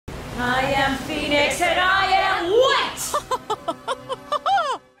I am Phoenix and I am white!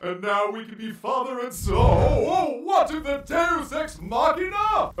 And now we can be father and son. Oh, what in the Deus Ex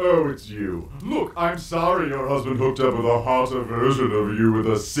Machina? Oh, it's you. Look, I'm sorry your husband hooked up with a hotter version of you with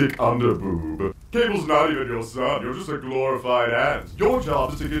a sick underboob. Cable's not even your son. You're just a glorified aunt. Your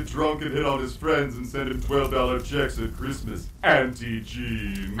job is to get drunk and hit on his friends and send him $12 checks at Christmas. Auntie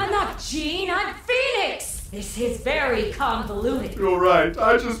Jean. I'm not Jean, I'm Phoenix! This is very convoluted. You're right.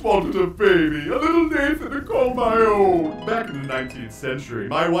 I just wanted a baby. A little Nathan to call my own. Back in the 19th century,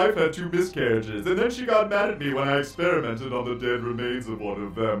 my wife had 2 miscarriages, and then she got mad at me when I experimented on the dead remains of one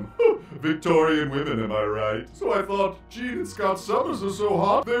of them. Victorian women, am I right? So I thought, Jean and Scott Summers are so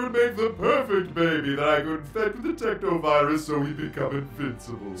hot, they would make the perfect baby that I could infect with the technovirus so he'd become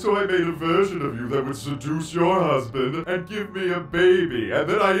invincible. So I made a version of you that would seduce your husband and give me a baby, and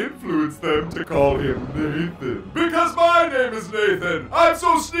then I influenced them to call him Nathan. Because my name is Nathan! I'm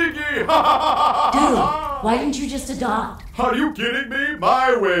so sneaky! Dude, why didn't you just adopt? Are you kidding me?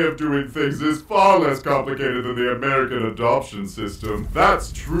 My way of doing things is far less complicated than the American adoption system.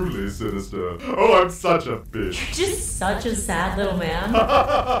 That's truly sinister. Oh, I'm such a bitch. You're just such a sad little man.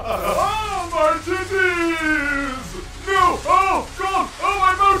 Oh, my titties! No! Oh, God! Oh,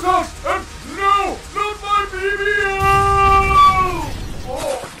 my Botox! No! Not my BBL!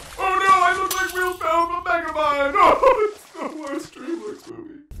 Oh no, I look like Will Ferrell from Megamind! Oh, it's the worst DreamWorks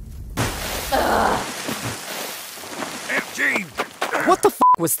movie. Aunt Jean! What the f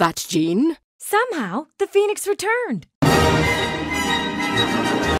was that, Jean? Somehow, the Phoenix returned.